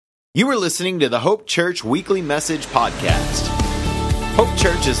You are listening to the Hope Church Weekly Message Podcast. Hope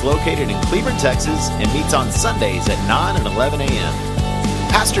Church is located in Cleveland, Texas, and meets on Sundays at 9 and 11 a.m.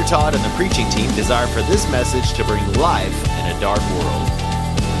 Pastor Todd and the preaching team desire for this message to bring life in a dark world.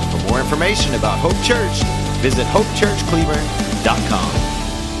 For more information about Hope Church, visit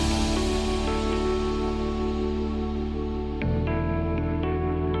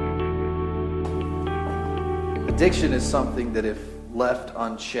Addiction is something that if left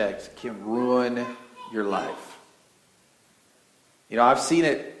unchecked can ruin your life. You know, I've seen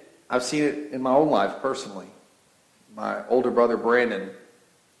it in my own life personally. My older brother Brandon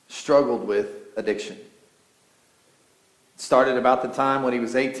struggled with addiction. It started about the time when he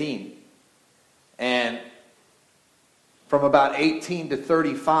was 18. And from about 18 to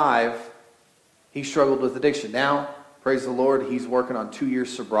 35, he struggled with addiction. Now, praise the Lord, he's working on 2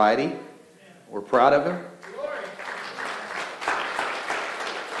 years sobriety. We're proud of him.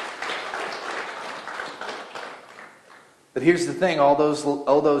 But here's the thing, all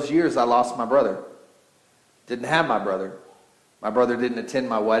those years I lost my brother. Didn't have my brother. My brother didn't attend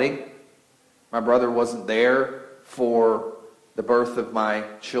my wedding. My brother wasn't there for the birth of my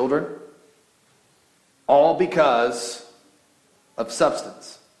children. All because of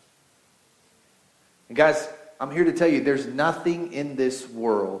substance. And guys, I'm here to tell you, there's nothing in this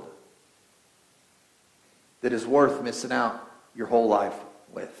world that is worth missing out your whole life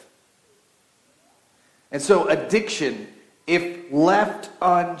with. And so addiction, if left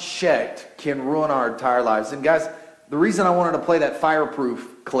unchecked, can ruin our entire lives. And guys, the reason I wanted to play that fireproof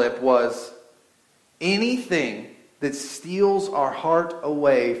clip was anything that steals our heart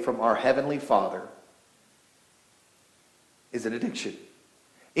away from our Heavenly Father is an addiction.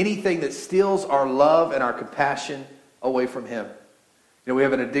 Anything that steals our love and our compassion away from Him. You know, we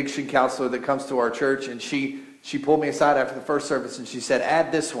have an addiction counselor that comes to our church, and she pulled me aside after the first service and she said,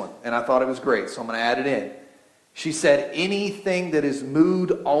 add this one. And I thought it was great, so I'm going to add it in. She said, anything that is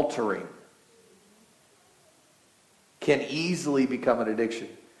mood altering can easily become an addiction.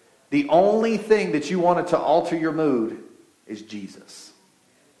 The only thing that you wanted to alter your mood is Jesus.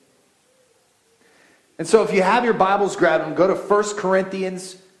 And so if you have your Bibles, grab them, go to 1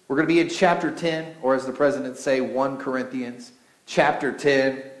 Corinthians. We're going to be in chapter 10, or as the presidents say, 1 Corinthians. Chapter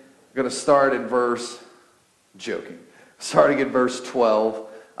 10, we're going to start in starting at verse 12.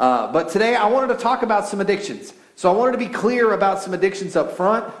 But today I wanted to talk about some addictions. So I wanted to be clear about some addictions up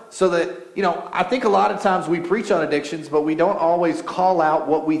front so that, you know, I think a lot of times we preach on addictions, but we don't always call out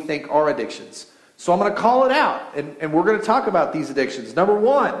what we think are addictions. So I'm going to call it out, and we're going to talk about these addictions. Number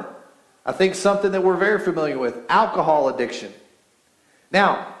one, I think something that we're very familiar with, alcohol addiction.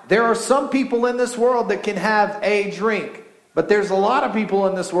 Now, there are some people in this world that can have a drink, but there's a lot of people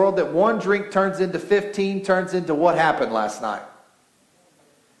in this world that one drink turns into 15, turns into what happened last night.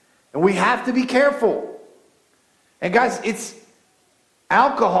 And we have to be careful. And guys,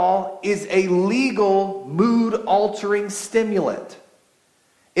 alcohol is a legal mood-altering stimulant.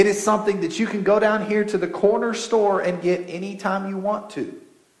 It is something that you can go down here to the corner store and get anytime you want to.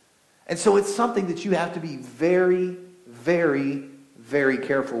 And so it's something that you have to be very, very, very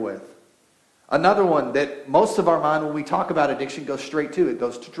careful with. Another one that most of our mind when we talk about addiction goes straight to, it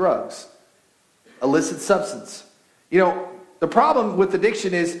goes to drugs. Illicit substance. You know, the problem with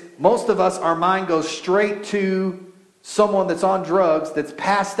addiction is most of us, our mind goes straight to someone that's on drugs that's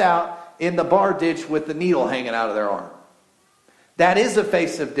passed out in the bar ditch with the needle hanging out of their arm. That is a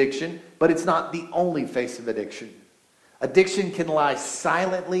face of addiction, but it's not the only face of addiction. Addiction can lie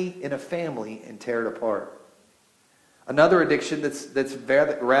silently in a family and tear it apart. Another addiction that's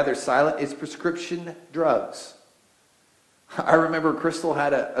rather silent is prescription drugs. I remember Crystal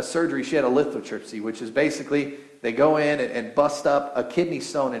had a surgery. She had a lithotripsy, which is basically they go in and bust up a kidney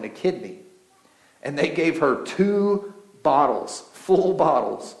stone in a kidney. And they gave her 2 bottles, full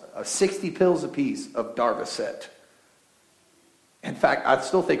bottles, of 60 pills apiece of Darvocet. In fact, I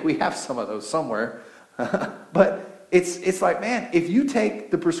still think we have some of those somewhere. But it's like, man, if you take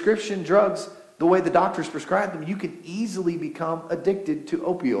the prescription drugs the way the doctors prescribe them, you can easily become addicted to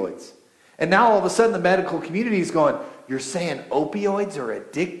opioids. And now all of a sudden the medical community is going, you're saying opioids are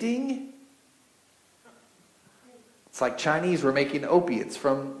addicting? It's like Chinese were making opiates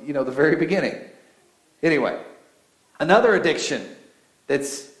from, the very beginning. Anyway, another addiction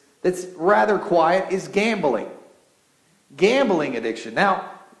that's rather quiet is gambling. Gambling addiction. Now,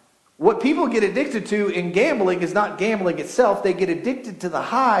 what people get addicted to in gambling is not gambling itself. They get addicted to the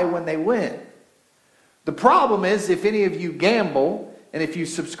high when they win. The problem is, if any of you gamble, and if you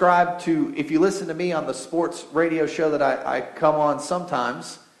listen to me on the sports radio show that I come on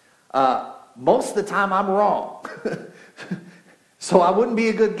sometimes, most of the time I'm wrong. So I wouldn't be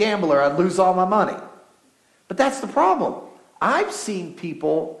a good gambler. I'd lose all my money. But that's the problem. I've seen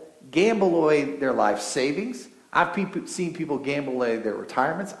people gamble away their life savings. I've seen people gamble away their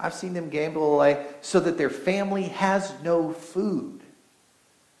retirements. I've seen them gamble away so that their family has no food.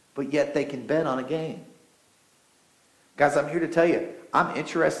 But yet they can bet on a game. Guys, I'm here to tell you, I'm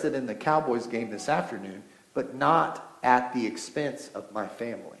interested in the Cowboys game this afternoon, but not at the expense of my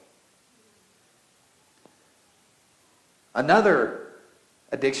family. Another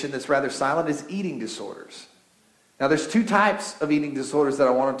addiction that's rather silent is eating disorders. Now, there's two types of eating disorders that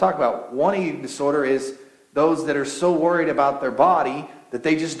I want to talk about. One eating disorder is those that are so worried about their body that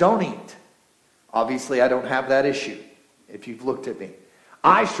they just don't eat. Obviously, I don't have that issue, if you've looked at me.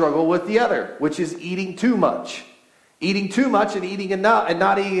 I struggle with the other, which is eating too much. Eating too much and eating enough and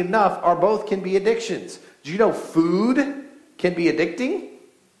not eating enough can be addictions. Do you know food can be addicting?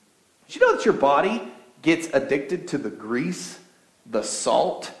 Do you know that your body gets addicted to the grease, the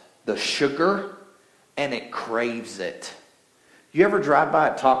salt, the sugar, and it craves it? You ever drive by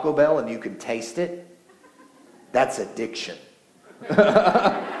a Taco Bell and you can taste it? That's addiction.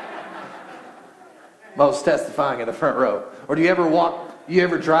 Most testifying in the front row. Or do you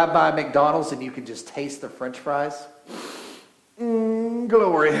ever drive by McDonald's and you can just taste the French fries?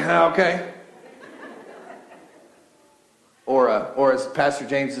 Glory. Okay. Or as Pastor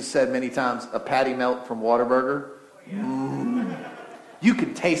James has said many times, a patty melt from Whataburger. You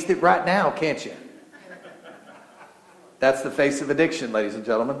can taste it right now, can't you? That's the face of addiction, ladies and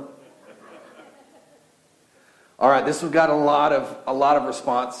gentlemen. All right, this one got a lot of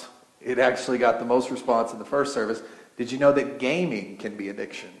response. It actually got the most response in the first service. Did you know that gaming can be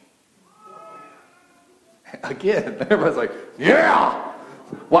addiction? Again, everybody's like, yeah!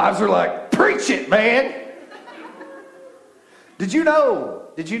 Wives are like, preach it, man! Did you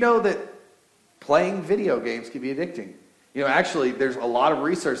know that playing video games can be addicting? You know, actually, there's a lot of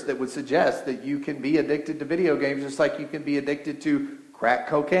research that would suggest that you can be addicted to video games just like you can be addicted to crack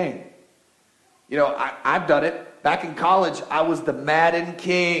cocaine. You know, I've done it. Back in college, I was the Madden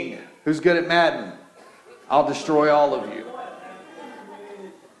king. Who's good at Madden? I'll destroy all of you.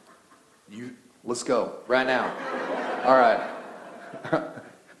 Let's go right now. All right.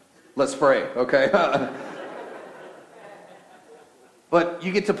 Let's pray, okay? But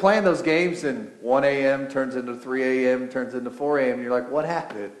you get to playing those games and 1 a.m. turns into 3 a.m., turns into 4 a.m., and you're like, what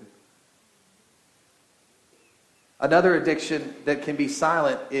happened? Another addiction that can be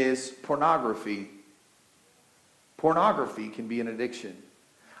silent is pornography. Pornography can be an addiction.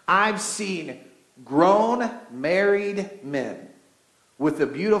 I've seen grown, married men with a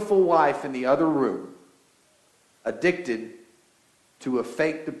beautiful wife in the other room addicted to a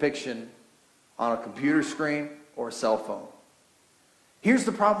fake depiction on a computer screen or a cell phone. Here's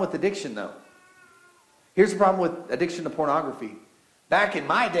the problem with addiction, though. Here's the problem with addiction to pornography. Back in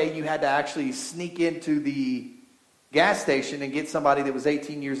my day, you had to actually sneak into the gas station and get somebody that was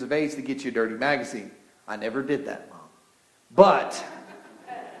 18 years of age to get you a dirty magazine. I never did that, Mom.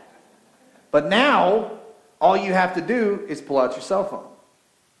 But now, all you have to do is pull out your cell phone.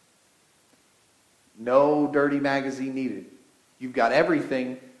 No dirty magazine needed. You've got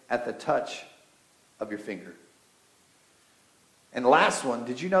everything at the touch of your finger. And the last one,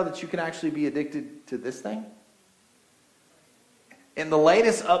 did you know that you can actually be addicted to this thing? In the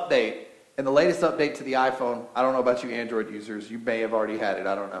latest update to the iPhone, I don't know about you Android users, you may have already had it,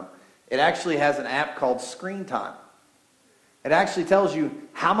 I don't know. It actually has an app called Screen Time. It actually tells you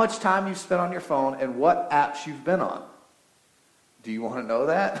how much time you've spent on your phone and what apps you've been on. Do you want to know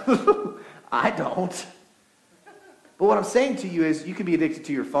that? I don't. But what I'm saying to you is you can be addicted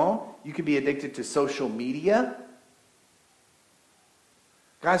to your phone. You can be addicted to social media.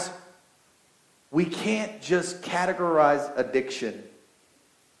 Guys, we can't just categorize addiction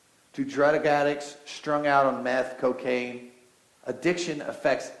to drug addicts strung out on meth, cocaine. Addiction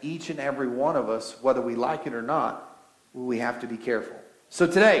affects each and every one of us, whether we like it or not. We have to be careful. So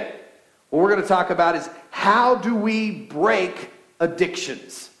today, what we're going to talk about is how do we break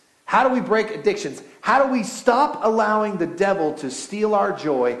addictions? How do we break addictions? How do we stop allowing the devil to steal our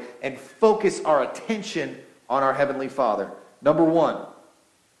joy and focus our attention on our Heavenly Father? Number one,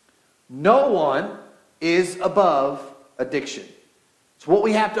 no one is above addiction. It's what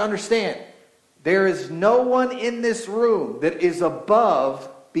we have to understand. There is no one in this room that is above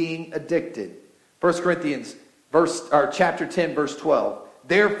being addicted. 1 Corinthians chapter 10, verse 12.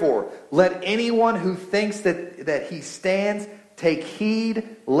 Therefore, let anyone who thinks that he stands take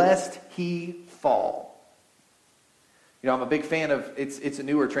heed lest he fall. You know, I'm a big fan of, it's a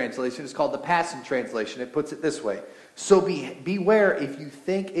newer translation. It's called the Passion Translation. It puts it this way. So beware, if you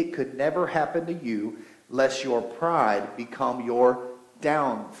think it could never happen to you, lest your pride become your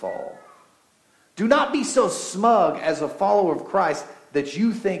downfall. Do not be so smug as a follower of Christ that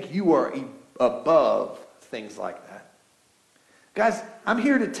you think you are above things like that. Guys, I'm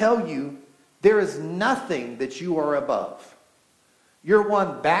here to tell you there is nothing that you are above. You're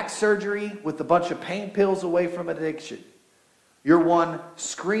one back surgery with a bunch of pain pills away from an addiction. You're one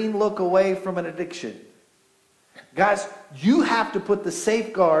screen look away from an addiction. Guys, you have to put the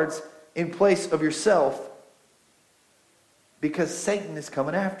safeguards in place of yourself because Satan is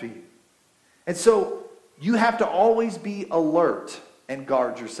coming after you. And so you have to always be alert and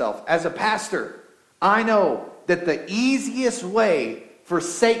guard yourself. As a pastor, I know that the easiest way for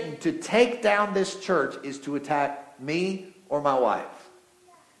Satan to take down this church is to attack me or my wife.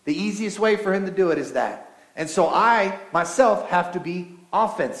 The easiest way for him to do it is that. And so I, myself, have to be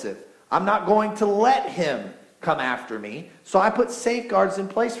offensive. I'm not going to let him come after me. So I put safeguards in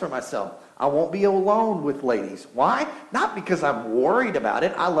place for myself. I won't be alone with ladies. Why? Not because I'm worried about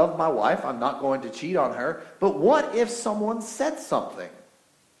it. I love my wife. I'm not going to cheat on her. But what if someone said something?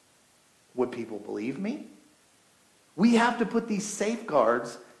 Would people believe me? We have to put these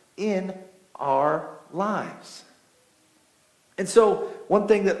safeguards in our lives. And so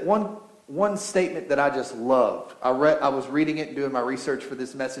one statement that I just loved. I was reading it and doing my research for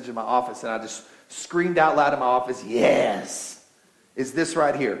this message in my office, and I just screamed out loud in my office, yes, is this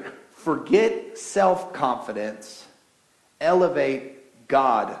right here. Forget self-confidence, elevate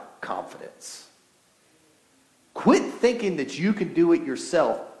God confidence. Quit thinking that you can do it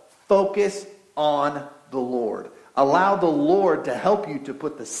yourself. Focus on the Lord. Allow the Lord to help you to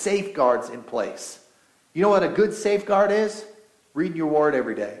put the safeguards in place. You know what a good safeguard is? Reading your word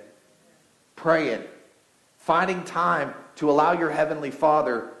every day. Praying. Finding time to allow your Heavenly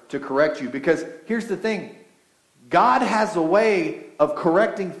Father to correct you. Because here's the thing. God has a way of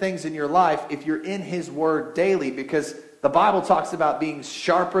correcting things in your life if you're in His Word daily. Because the Bible talks about being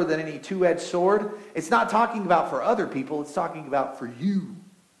sharper than any two-edged sword. It's not talking about for other people. It's talking about for you.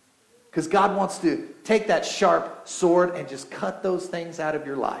 Because God wants to take that sharp sword and just cut those things out of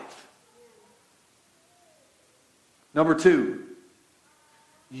your life. Number 2.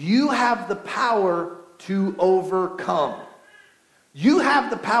 You have the power to overcome. You have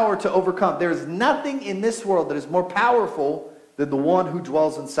the power to overcome. There is nothing in this world that is more powerful than the one who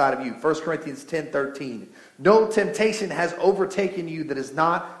dwells inside of you. 1 Corinthians 10:13. No temptation has overtaken you that is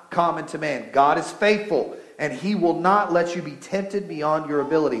not common to man. God is faithful, and He will not let you be tempted beyond your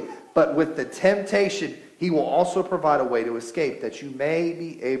ability. But with the temptation, He will also provide a way to escape, that you may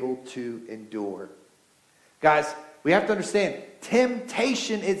be able to endure. Guys, we have to understand,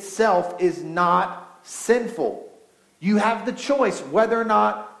 temptation itself is not sinful. You have the choice whether or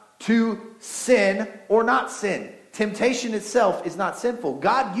not to sin or not sin. Temptation itself is not sinful.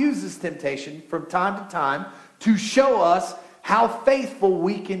 God uses temptation from time to time to show us how faithful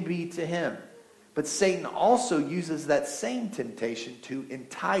we can be to Him. But Satan also uses that same temptation to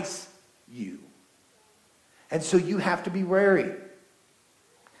entice you. And so you have to be wary.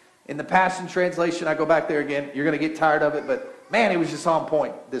 In the Passion Translation, I go back there again. You're going to get tired of it, but man, it was just on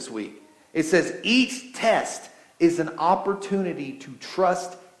point this week. It says, each test is an opportunity to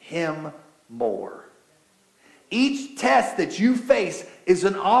trust Him more. Each test that you face is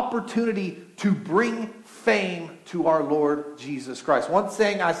an opportunity to bring fame to our Lord Jesus Christ. One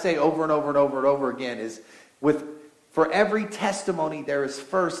thing I say over and over and over and over again is, for every testimony, there is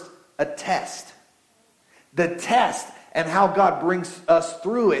first a test. The test and how God brings us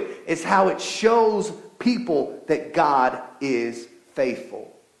through it is how it shows people that God is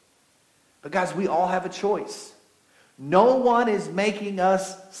faithful. But guys, we all have a choice. No one is making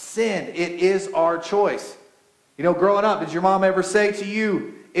us sin. It is our choice. You know, growing up, did your mom ever say to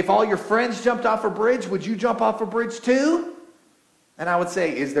you, if all your friends jumped off a bridge, would you jump off a bridge too? And I would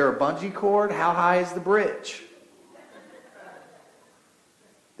say, is there a bungee cord? How high is the bridge?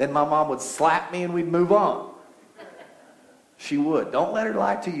 Then my mom would slap me and we'd move on. She would. Don't let her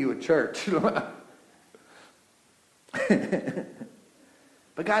lie to you at church.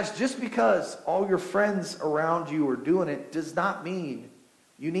 But guys, just because all your friends around you are doing it does not mean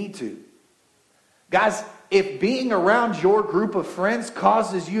you need to. Guys, if being around your group of friends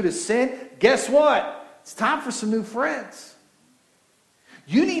causes you to sin, guess what? It's time for some new friends.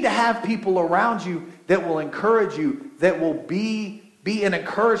 You need to have people around you that will encourage you, that will be an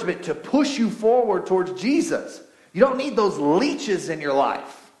encouragement to push you forward towards Jesus. You don't need those leeches in your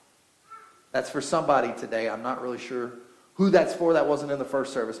life. That's for somebody today. I'm not really sure who that's for. That wasn't in the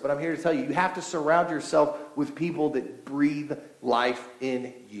first service. But I'm here to tell you, you have to surround yourself with people that breathe life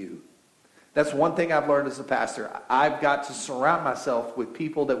in you. That's one thing I've learned as a pastor. I've got to surround myself with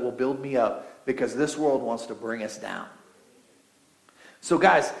people that will build me up, because this world wants to bring us down. So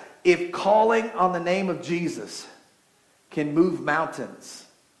guys, if calling on the name of Jesus can move mountains,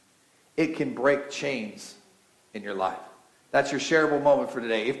 it can break chains in your life. That's your shareable moment for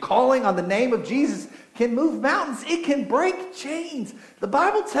today. If calling on the name of Jesus can move mountains, it can break chains. The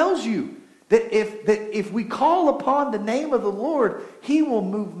Bible tells you that if we call upon the name of the Lord, he will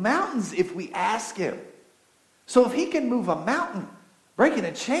move mountains if we ask him. So if he can move a mountain, breaking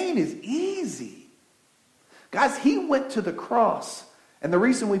a chain is easy. Guys, he went to the cross. And the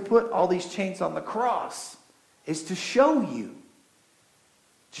reason we put all these chains on the cross is to show you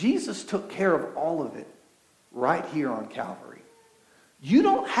Jesus took care of all of it right here on Calvary. You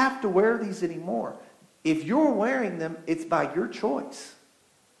don't have to wear these anymore. If you're wearing them, it's by your choice.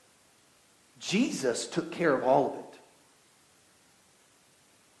 Jesus took care of all of it.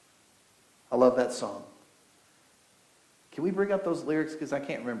 I love that song. Can we bring up those lyrics? Because I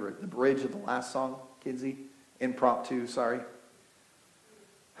can't remember it. The bridge of the last song, Kinsey. Impromptu, sorry.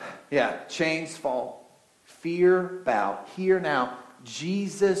 Yeah, chains fall. Fear bow. Here now.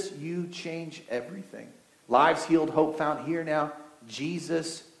 Jesus, you change everything. Lives healed, hope found. Here now.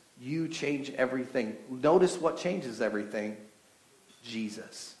 Jesus, you change everything. Notice what changes everything.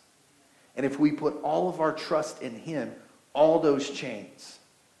 Jesus. And if we put all of our trust in him, all those chains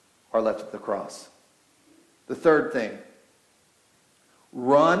are left at the cross. The third thing.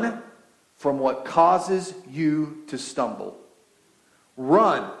 Run from what causes you to stumble.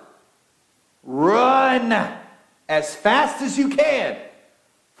 Run. Run as fast as you can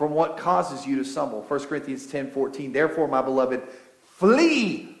from what causes you to stumble. 1 Corinthians 10:14. Therefore, my beloved,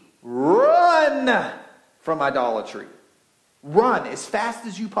 flee, run from idolatry. Run as fast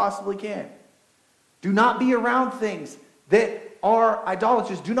as you possibly can. Do not be around things that are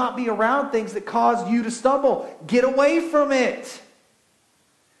idolatrous. Do not be around things that cause you to stumble. Get away from it.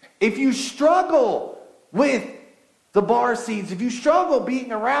 If you struggle with the bar scenes, if you struggle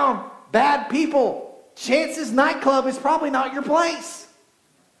being around bad people, chances nightclub is probably not your place.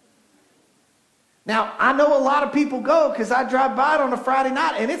 Now, I know a lot of people go because I drive by it on a Friday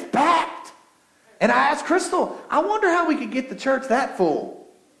night and it's packed. And I asked Crystal, I wonder how we could get the church that full.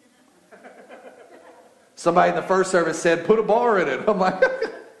 Somebody in the first service said, put a bar in it. I'm like,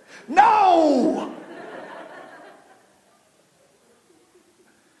 no!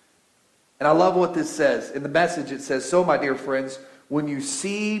 And I love what this says. In the Message, it says, so, my dear friends, when you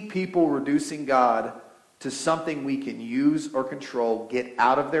see people reducing God to something we can use or control, get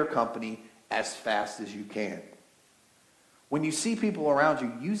out of their company as fast as you can. When you see people around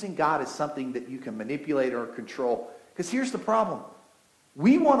you using God as something that you can manipulate or control, because here's the problem.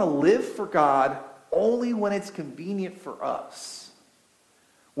 We want to live for God only when it's convenient for us.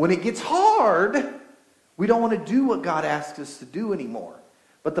 When it gets hard, we don't want to do what God asks us to do anymore.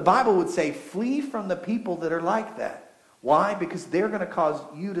 But the Bible would say, flee from the people that are like that. Why? Because they're going to cause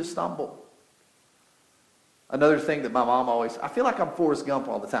you to stumble. Another thing that my mom always, I feel like I'm Forrest Gump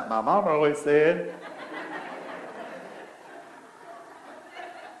all the time. My mom always said,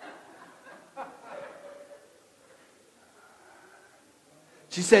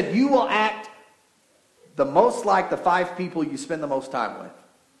 she said, you will act the most like the 5 people you spend the most time with.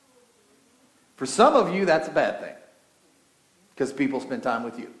 For some of you, that's a bad thing. Because people spend time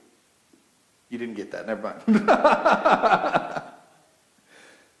with you. You didn't get that, never mind.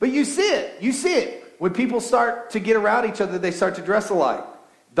 But you see it. You see it. When people start to get around each other, they start to dress alike.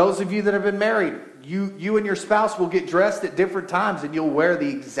 Those of you that have been married, you and your spouse will get dressed at different times and you'll wear the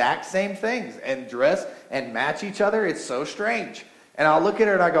exact same things and dress and match each other. It's so strange. And I'll look at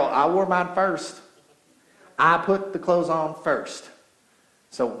her and I go, I wore mine first. I put the clothes on first.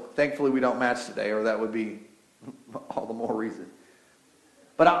 So thankfully we don't match today, or that would be all the more reason.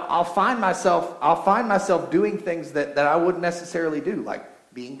 But I'll find myself doing things that I wouldn't necessarily do, like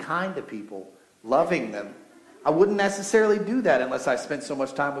being kind to people, loving them. I wouldn't necessarily do that unless I spent so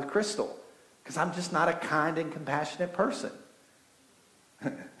much time with Crystal, because I'm just not a kind and compassionate person.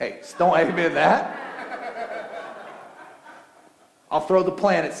 Hey, don't amen that. I'll throw the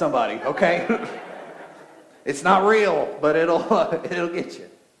plant at somebody, okay? It's not real, but it'll get you.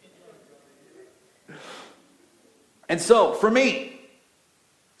 And so, for me,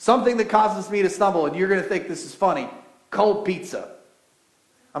 something that causes me to stumble, and you're going to think this is funny, cold pizza.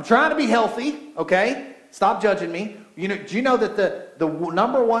 I'm trying to be healthy, okay? Stop judging me. Do you know that the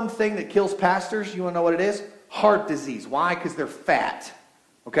number one thing that kills pastors, you want to know what it is? Heart disease. Why? Because they're fat,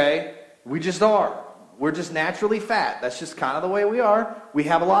 okay? We just are. We're just naturally fat. That's just kind of the way we are. We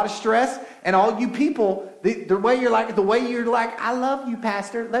have a lot of stress. And all you people, the way you're like, I love you,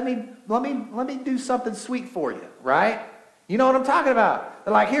 Pastor. Let me do something sweet for you, right? You know what I'm talking about?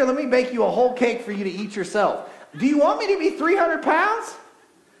 They're like, here, let me bake you a whole cake for you to eat yourself. Do you want me to be 300 pounds?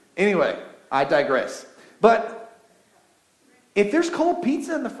 Anyway, I digress. But if there's cold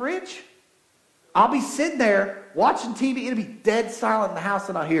pizza in the fridge, I'll be sitting there watching TV. It'll be dead silent in the house,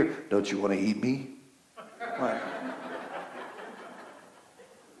 and I'll hear, don't you want to eat me? Like,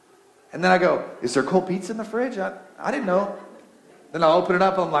 and then I go, is there cold pizza in the fridge? I didn't know. Then I'll open it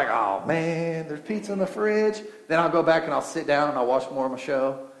up, and I'm like, oh, man, there's pizza in the fridge. Then I'll go back, and I'll sit down, and I'll watch more of my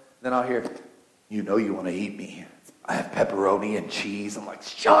show. Then I'll hear, you know you want to eat me. I have pepperoni and cheese. I'm like,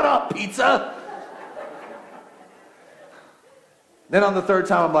 shut up, pizza. Then on the third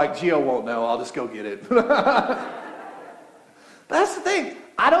time, I'm like, Gio won't know. I'll just go get it. That's the thing.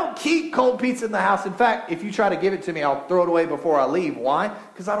 I don't keep cold pizza in the house. In fact, if you try to give it to me, I'll throw it away before I leave. Why?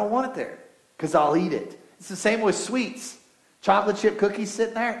 Because I don't want it there. Because I'll eat it. It's the same with sweets. Chocolate chip cookies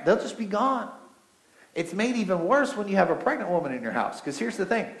sitting there, they'll just be gone. It's made even worse when you have a pregnant woman in your house. Because here's the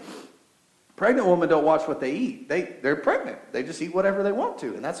thing. Pregnant women don't watch what they eat. They're pregnant. They just eat whatever they want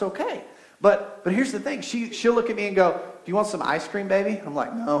to, and that's okay. But here's the thing. She'll look at me and go, do you want some ice cream, baby? I'm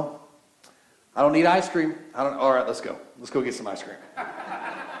like, no. I don't need ice cream. All right, let's go. Let's go get some ice cream.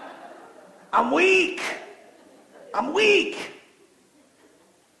 I'm weak.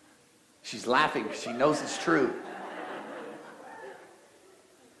 She's laughing because she knows it's true.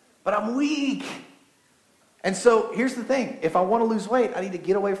 But I'm weak. And so here's the thing. If I want to lose weight, I need to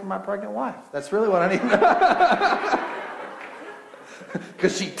get away from my pregnant wife. That's really what I need.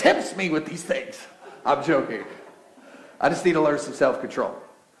 Because she tempts me with these things. I'm joking. I just need to learn some self-control.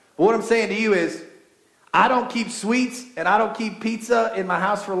 But what I'm saying to you is, I don't keep sweets and I don't keep pizza in my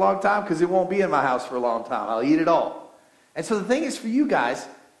house for a long time because it won't be in my house for a long time. I'll eat it all. And so the thing is for you guys,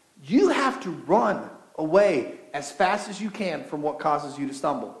 you have to run away as fast as you can from what causes you to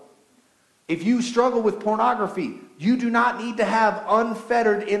stumble. If you struggle with pornography, you do not need to have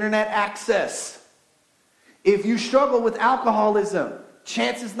unfettered internet access. If you struggle with alcoholism,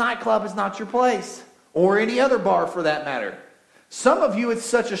 Chance's nightclub is not your place, or any other bar for that matter. Some of you, it's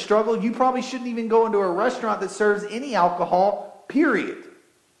such a struggle, you probably shouldn't even go into a restaurant that serves any alcohol, period.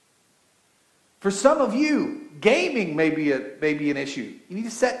 For some of you, gaming may be an issue. You need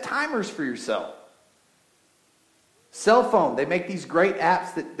to set timers for yourself. Cell phone, they make these great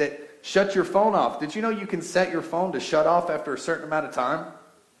apps that shut your phone off. Did you know you can set your phone to shut off after a certain amount of time?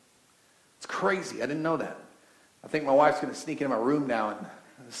 It's crazy. I didn't know that. I think my wife's going to sneak into my room now and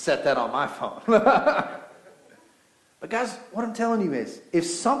set that on my phone. But guys, what I'm telling you is, if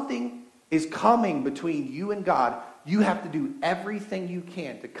something is coming between you and God, you have to do everything you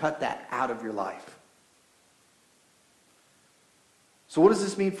can to cut that out of your life. So what does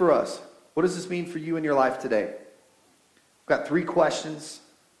this mean for us? What does this mean for you in your life today? I've got 3 questions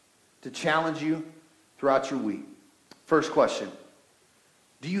to challenge you throughout your week. First question.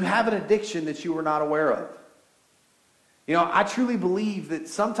 Do you have an addiction that you were not aware of? You know, I truly believe that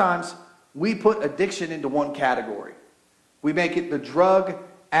sometimes we put addiction into one category. We make it the drug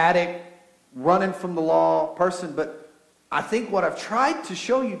addict, running from the law person. But I think what I've tried to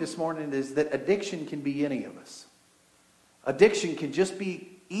show you this morning is that addiction can be any of us. Addiction can just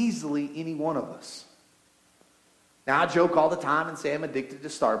be easily any one of us. Now, I joke all the time and say I'm addicted to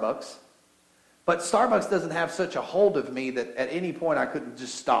Starbucks. But Starbucks doesn't have such a hold of me that at any point I couldn't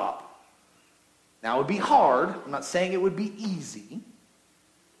just stop. Now, it would be hard. I'm not saying it would be easy.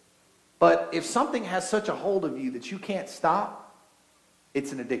 But if something has such a hold of you that you can't stop,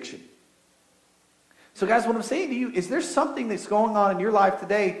 it's an addiction. So, guys, what I'm saying to you is there's something that's going on in your life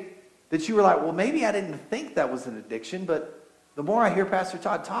today that you were like, well, maybe I didn't think that was an addiction, but the more I hear Pastor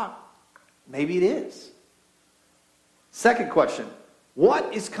Todd talk, maybe it is. Second question,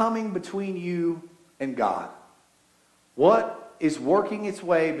 what is coming between you and God? What is working its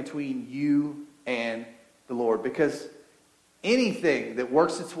way between you and the Lord? Because anything that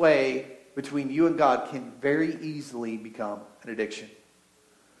works its way between you and God can very easily become an addiction.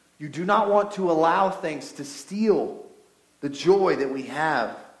 You do not want to allow things to steal the joy that we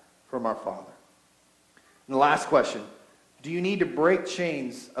have from our Father. And the last question, do you need to break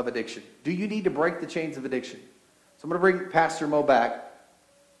chains of addiction? Do you need to break the chains of addiction? So I'm going to bring Pastor Mo back,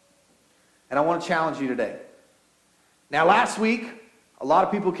 and I want to challenge you today. Now, last week, a lot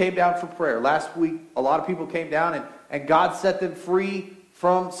of people came down for prayer. Last week, a lot of people came down, and God set them free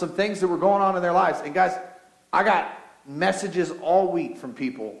from some things that were going on in their lives. And guys, I got messages all week from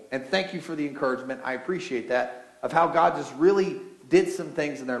people, and thank you for the encouragement. I appreciate that, of how God just really did some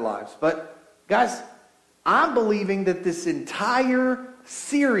things in their lives. But, guys, I'm believing that this entire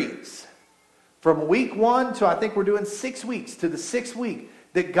series, from week 1 to I think we're doing 6 weeks, to the 6th week,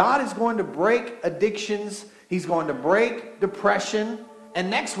 that God is going to break addictions. He's going to break depression. And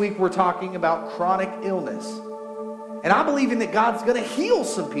next week we're talking about chronic illness. And I'm believing that God's going to heal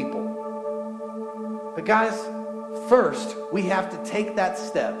some people. But guys, first we have to take that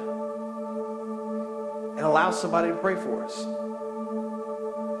step and allow somebody to pray for us.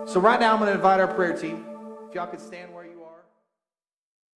 So right now I'm going to invite our prayer team. If y'all could stand where